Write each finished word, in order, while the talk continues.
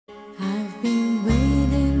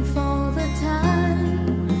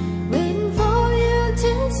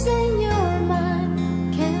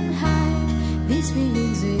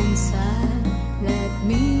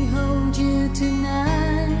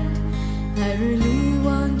really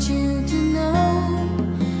want you to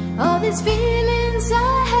know all these feelings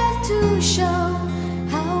I have to show.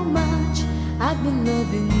 How much I've been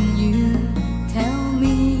loving you. Tell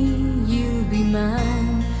me you'll be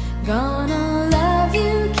mine. Gonna love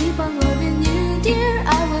you, keep on loving you, dear.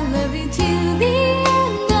 I will love you till the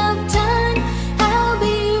end of time. I'll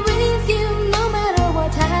be with you no matter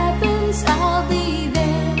what happens. I'll be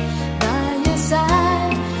there by your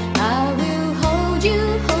side. I will hold you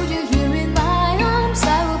here in my arms.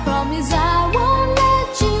 I will promise I won't let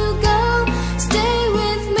you go. Stay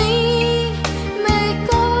with me, make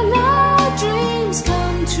all our dreams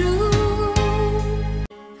come true.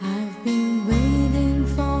 I've been waiting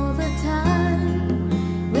for the time,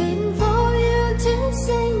 waiting for you to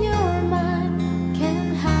say you're mine.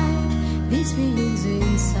 Can't hide these feelings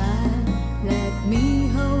inside. Let me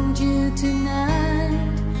hold you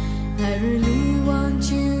tonight. I really want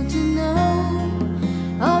you to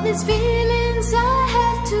know all these feelings I have